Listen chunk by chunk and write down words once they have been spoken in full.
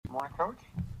morning, Coach.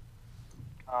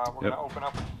 We're going to open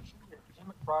up with Jim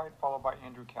McBride, followed by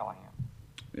Andrew Callahan.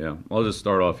 Yeah, I'll just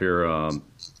start off here.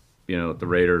 The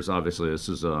Raiders, obviously, this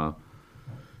is, they're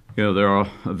a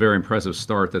very impressive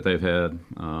start that they've had.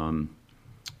 I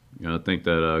think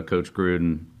that Coach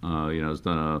Gruden, has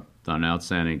done an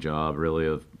outstanding job, really,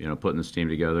 of putting this team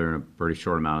together in a pretty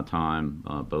short amount of time,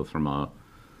 both from a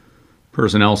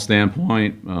personnel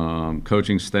standpoint,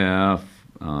 coaching staff,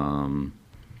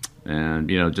 and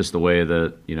just the way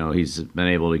that he's been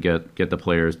able to get the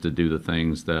players to do the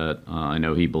things that I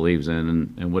know he believes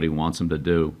in and what he wants them to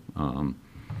do.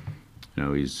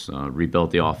 He's rebuilt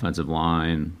the offensive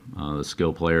line, the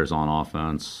skill players on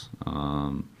offense,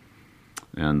 and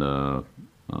the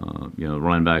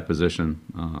running back position.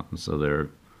 So they're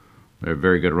a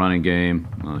very good running game.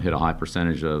 Hit a high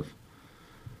percentage of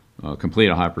complete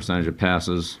a high percentage of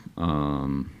passes.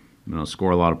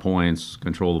 Score a lot of points,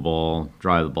 control the ball,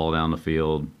 drive the ball down the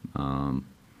field.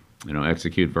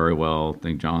 Execute very well. I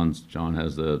think John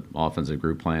has the offensive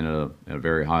group playing at a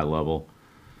very high level.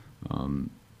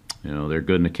 They're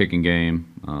good in the kicking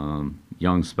game.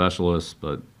 Young specialists,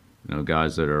 but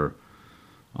guys that are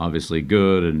obviously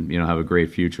good and have a great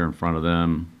future in front of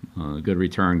them. Good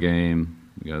return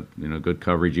game. We got good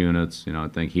coverage units. I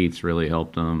think Heath's really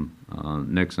helped them.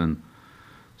 Nixon.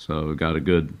 So we got a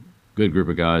good group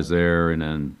of guys there, and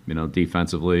then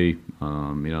defensively,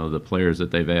 the players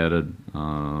that they've added,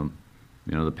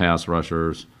 the pass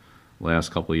rushers. Last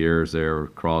couple of years there,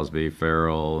 Crosby,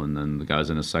 Farrell, and then the guys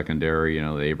in the secondary,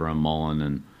 Abram, Mullen,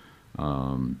 and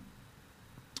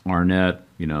Arnett,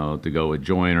 to go with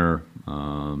Joyner,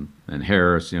 and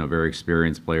Harris, very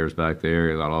experienced players back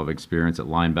there. Got a lot of experience at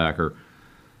linebacker,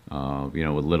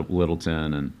 with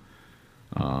Littleton and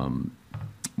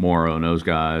Morrow and those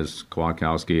guys,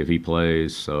 Kwiatkowski if he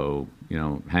plays. So,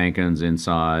 Hankins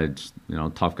inside,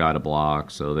 tough guy to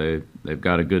block. So they've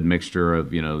got a good mixture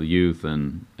of, youth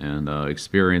and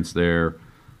experience there.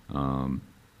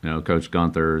 Coach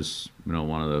Gunther's,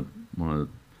 one of the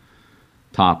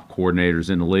top coordinators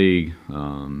in the league.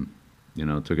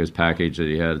 Took his package that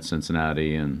he had at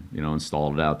Cincinnati and,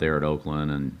 installed it out there at Oakland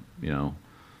and,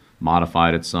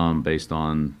 modified it some based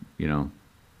on,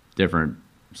 different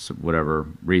whatever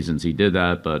reasons he did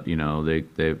that, but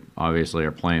they obviously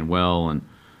are playing well and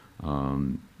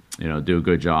do a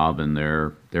good job in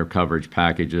their coverage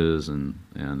packages and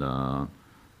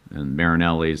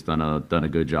Marinelli's done a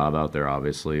good job out there,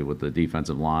 obviously, with the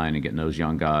defensive line and getting those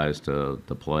young guys to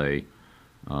play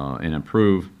and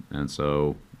improve. And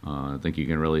so I think you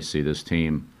can really see this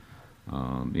team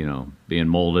being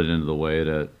molded into the way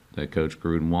that Coach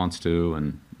Gruden wants to,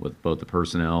 and with both the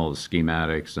personnel, the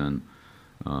schematics, and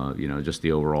just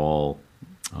the overall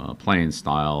playing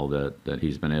style that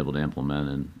he's been able to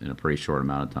implement in a pretty short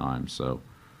amount of time. So,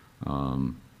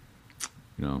 Mayock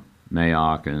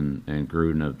and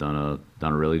Gruden have done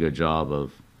a really good job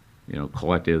of,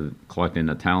 collecting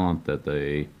the talent that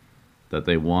they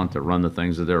want to run the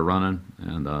things that they're running,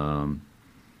 and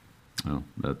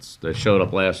that showed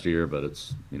up last year, but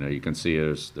it's you can see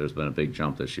there's been a big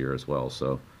jump this year as well.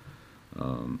 So,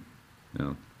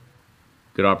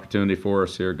 good opportunity for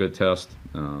us here, good test.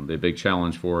 Be a big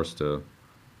challenge for us to,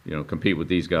 compete with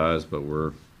these guys, but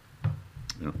we're,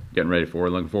 getting ready for it,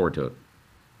 looking forward to it.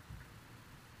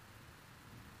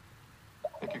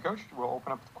 Thank you, Coach. We'll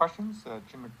open up the questions.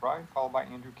 Jim McBride, followed by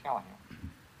Andrew Callahan.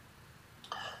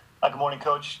 Good morning,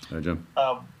 Coach. Hi, Jim.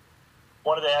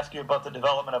 Wanted to ask you about the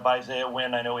development of Isaiah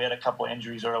Wynn. I know he had a couple of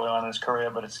injuries early on in his career,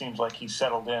 but it seems like he's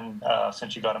settled in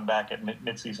since you got him back at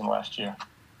midseason last year.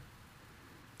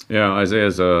 Yeah,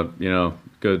 Isaiah's a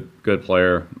good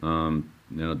player.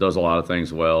 Does a lot of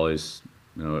things well. He's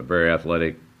a very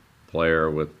athletic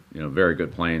player with very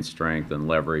good playing strength and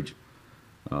leverage.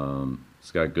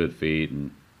 He's got good feet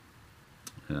and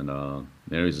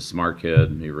he's a smart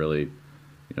kid. He really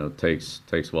takes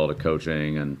well to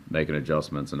coaching and making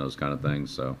adjustments and those kind of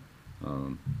things. So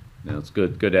it's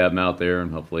good to have him out there,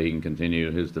 and hopefully he can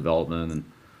continue his development. And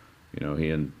he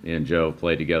and Joe have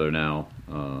played together now.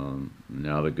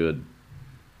 Now have a good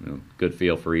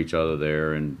feel for each other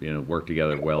there, and work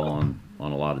together well on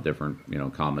a lot of different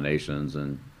combinations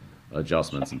and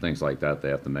adjustments and things like that they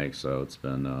have to make. So it's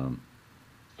been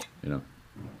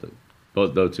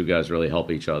both those two guys really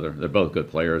help each other. They're both good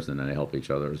players, and they help each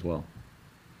other as well.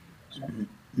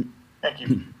 Thank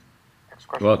you. Next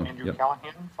question, Andrew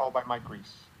Callahan, followed by Mike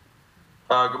Reese.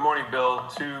 Good morning, Bill.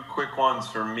 Two quick ones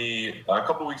for me. A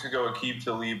couple weeks ago, Aqib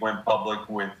Talib went public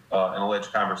with an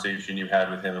alleged conversation you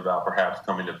had with him about perhaps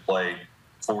coming to play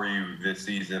for you this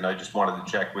season. I just wanted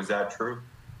to check, was that true?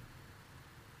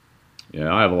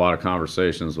 Yeah, I have a lot of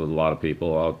conversations with a lot of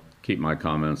people. I'll keep my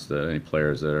comments to any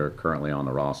players that are currently on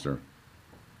the roster.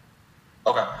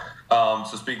 Okay.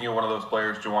 So speaking of one of those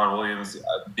players, Jawan Williams,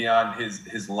 beyond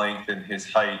his length and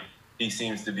his height, he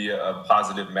seems to be a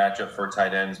positive matchup for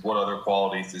tight ends. What other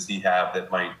qualities does he have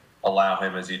that might allow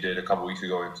him, as he did a couple weeks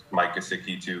ago with Mike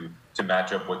Gesicki, to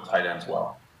match up with tight ends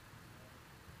well?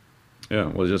 Yeah,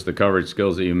 well, just the coverage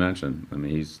skills that you mentioned. I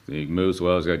mean, he moves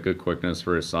well. He's got good quickness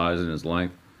for his size and his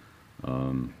length.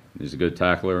 He's a good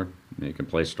tackler. He can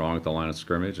play strong at the line of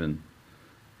scrimmage, and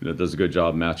does a good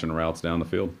job matching routes down the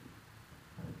field.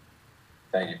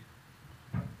 Thank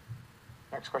you.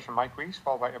 Next question, Mike Reese,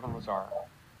 followed by Evan Lazar.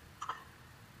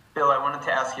 Bill, I wanted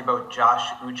to ask you about Josh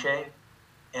Uche,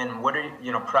 and what are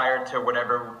you, prior to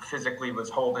whatever physically was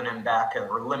holding him back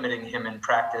or limiting him in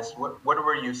practice, what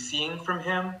were you seeing from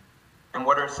him, and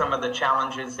what are some of the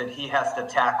challenges that he has to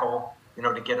tackle,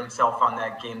 to get himself on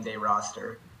that game day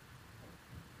roster?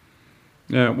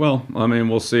 Yeah, well, I mean,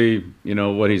 we'll see,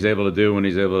 what he's able to do when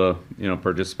he's able to,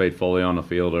 participate fully on the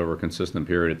field over a consistent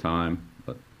period of time.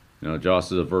 But, Josh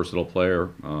is a versatile player.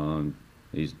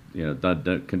 He's,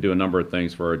 can do a number of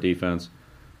things for our defense,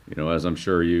 as I'm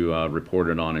sure you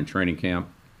reported on in training camp.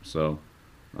 So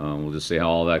we'll just see how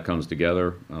all that comes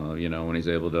together, when he's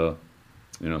able to,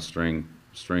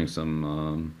 string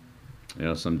some,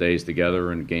 some days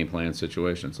together in game plan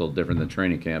situations. It's a little different than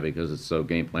training camp because it's so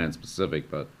game plan specific,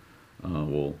 but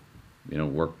we'll,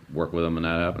 work with him when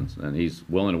that happens. And he's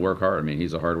willing to work hard. I mean,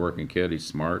 he's a hard-working kid. He's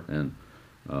smart, and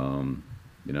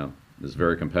is a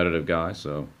very competitive guy.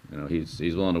 So he's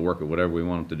willing to work at whatever we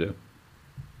want him to do.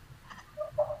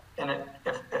 And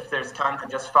if there's time to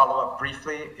just follow up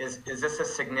briefly, is this a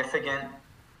significant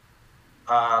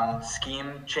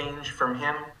scheme change from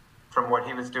him, from what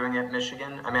he was doing at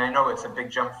Michigan? I mean, I know it's a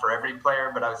big jump for every player,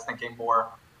 but I was thinking more,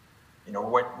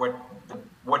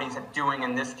 what he's doing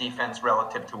in this defense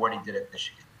relative to what he did at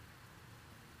Michigan.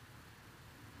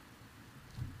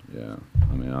 Yeah,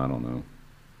 I mean, I don't know.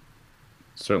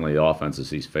 Certainly the offenses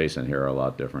he's facing here are a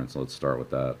lot different, so let's start with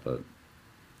that. But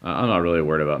I'm not really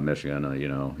worried about Michigan.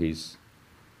 He's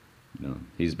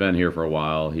been here for a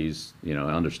while. He's,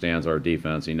 understands our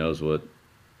defense. He knows what,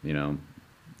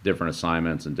 different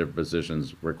assignments and different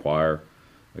positions require.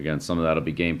 Again, some of that will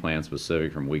be game plan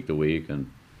specific from week to week.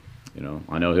 And,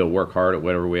 I know he'll work hard at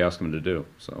whatever we ask him to do.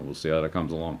 So we'll see how that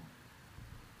comes along.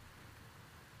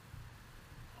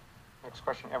 Next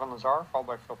question, Evan Lazar, followed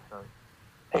by Phil Perry.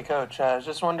 Hey, Coach, I was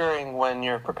just wondering, when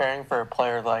you're preparing for a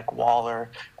player like Waller,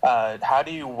 how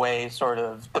do you weigh sort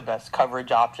of the best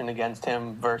coverage option against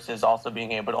him versus also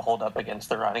being able to hold up against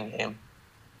the running game?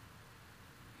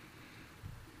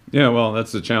 Yeah, well,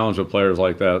 that's the challenge with players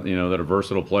like that, that are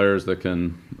versatile players that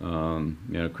can,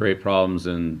 create problems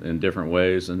in different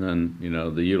ways. And then,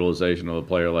 the utilization of a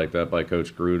player like that by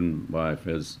Coach Gruden, by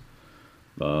his,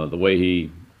 the way he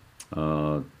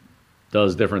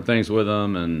does different things with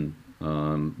them. And,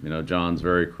 John's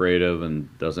very creative and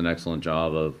does an excellent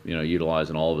job of,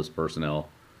 utilizing all of his personnel.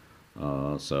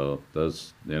 So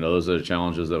those are the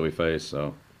challenges that we face.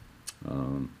 So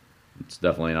it's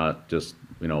definitely not just,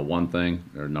 one thing.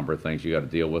 There are a number of things you got to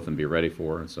deal with and be ready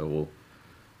for. And so we'll,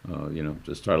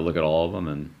 just try to look at all of them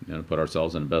and, put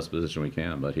ourselves in the best position we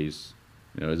can. But he's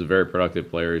a very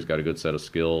productive player. He's got a good set of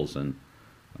skills, and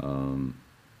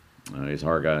he's a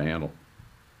hard guy to handle.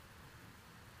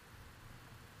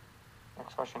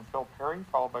 Next question, Phil Perry,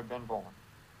 followed by Ben Bowman.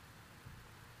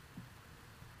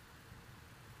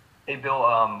 Hey, Bill,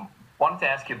 wanted to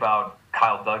ask you about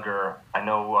Kyle Duggar. I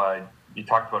know you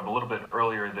talked about it a little bit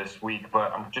earlier this week,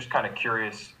 but I'm just kind of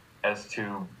curious as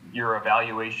to your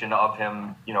evaluation of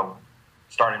him,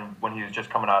 starting when he was just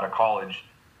coming out of college,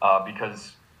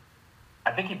 because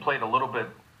I think he played a little bit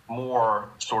more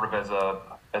sort of as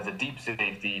a deep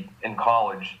safety in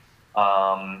college.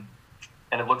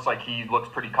 And it looks like he looks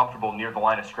pretty comfortable near the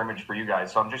line of scrimmage for you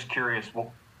guys. So I'm just curious,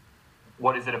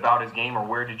 what is it about his game, or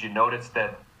where did you notice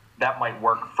that might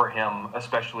work for him,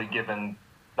 especially given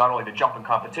not only the jump in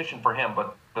competition for him,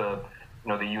 but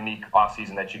the unique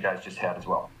offseason that you guys just had as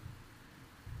well?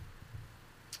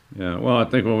 Yeah, well, I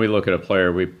think when we look at a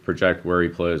player, we project where he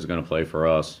is going to play for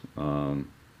us, and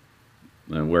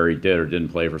where he did or didn't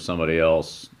play for somebody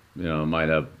else. Might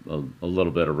have a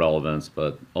little bit of relevance,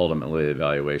 but ultimately the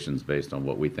evaluation is based on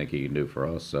what we think he can do for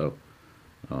us. So,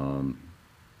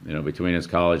 between his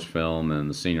college film and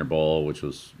the Senior Bowl, which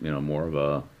was, more of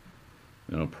a,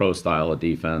 pro style of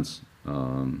defense,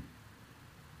 that's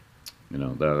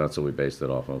what we based it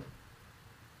off of.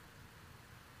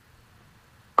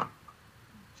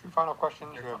 Two final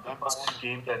questions. We have Ben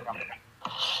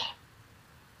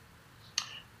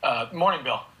Bowman. Morning,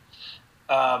 Bill.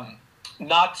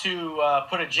 not to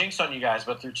put a jinx on you guys,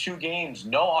 but through 2 games,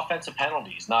 no offensive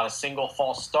penalties, not a single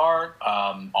false start,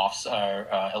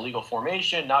 illegal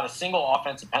formation, not a single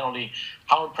offensive penalty.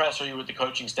 How impressed are you with the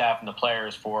coaching staff and the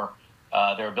players for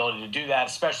their ability to do that,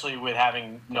 especially with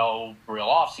having no real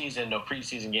offseason, no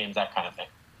preseason games, that kind of thing?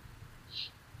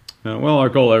 Well, our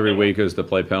goal every week is to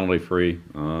play penalty free.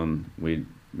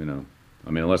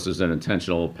 Unless there's an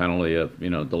intentional penalty of,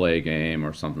 delay a game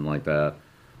or something like that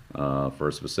for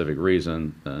a specific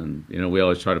reason, then, we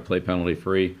always try to play penalty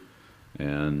free.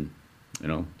 And,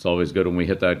 it's always good when we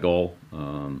hit that goal.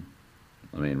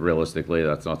 Realistically,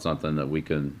 that's not something that we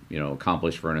can,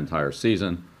 accomplish for an entire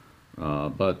season.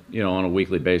 But, on a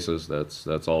weekly basis,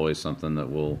 that's always something that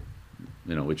we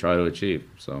try to achieve.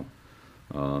 So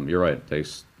you're right.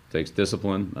 It takes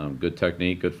discipline, good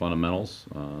technique, good fundamentals,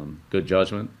 good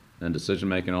judgment, and decision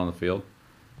making on the field.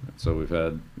 So we've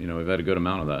had a good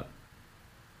amount of that.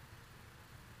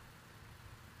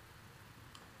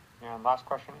 And last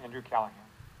question, Andrew Callahan.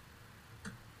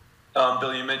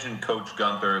 Bill, you mentioned Coach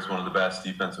Gunther is one of the best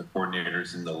defensive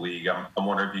coordinators in the league. I'm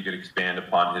wondering if you could expand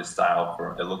upon his style.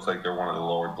 It looks like they're one of the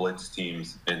lower blitz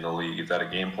teams in the league. Is that a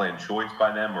game plan choice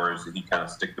by them, or is he kind of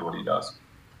stick to what he does?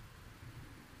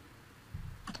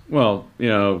 Well,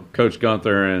 Coach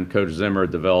Gunther and Coach Zimmer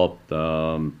developed,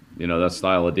 that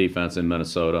style of defense in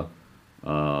Minnesota.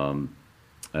 And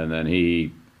then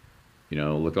he,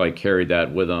 looked like carried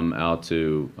that with him out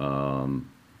to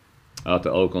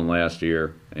Oakland last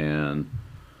year. And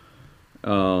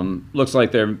looks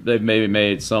like they've maybe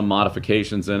made some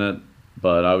modifications in it.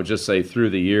 But I would just say through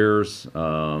the years,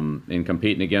 in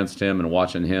competing against him and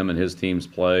watching him and his teams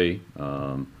play,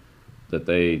 that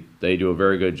they do a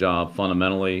very good job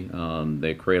fundamentally.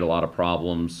 They create a lot of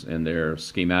problems in their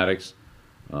schematics,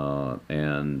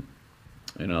 and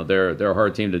they're a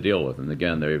hard team to deal with. And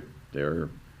again, they're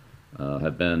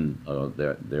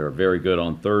very good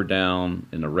on third down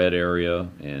in the red area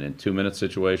and in 2-minute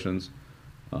situations.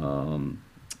 And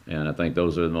I think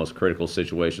those are the most critical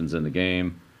situations in the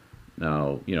game.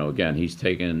 Now, again, he's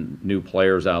taken new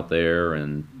players out there,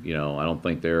 and I don't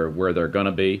think they're where they're going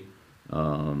to be.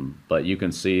 But you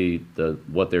can see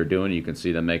what they're doing. You can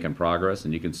see them making progress,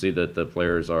 and you can see that the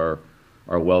players are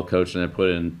well coached and they're put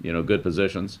in good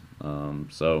positions.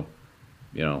 So,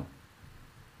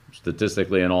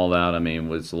 statistically and all that,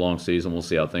 it's a long season. We'll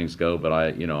see how things go. But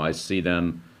I see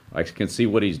them. I can see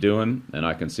what he's doing, and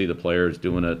I can see the players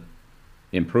doing it,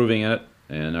 improving it,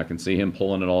 and I can see him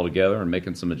pulling it all together and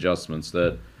making some adjustments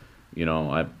that,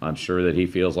 I'm sure that he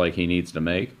feels like he needs to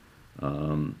make.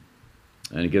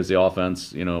 And it gives the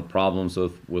offense, problems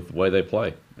with the way they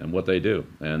play and what they do,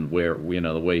 and where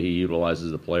the way he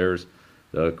utilizes the players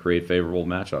to create favorable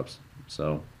matchups.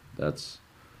 So I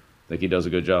think he does a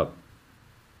good job.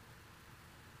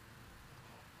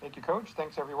 Thank you, Coach.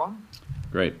 Thanks, everyone.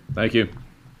 Great. Thank you.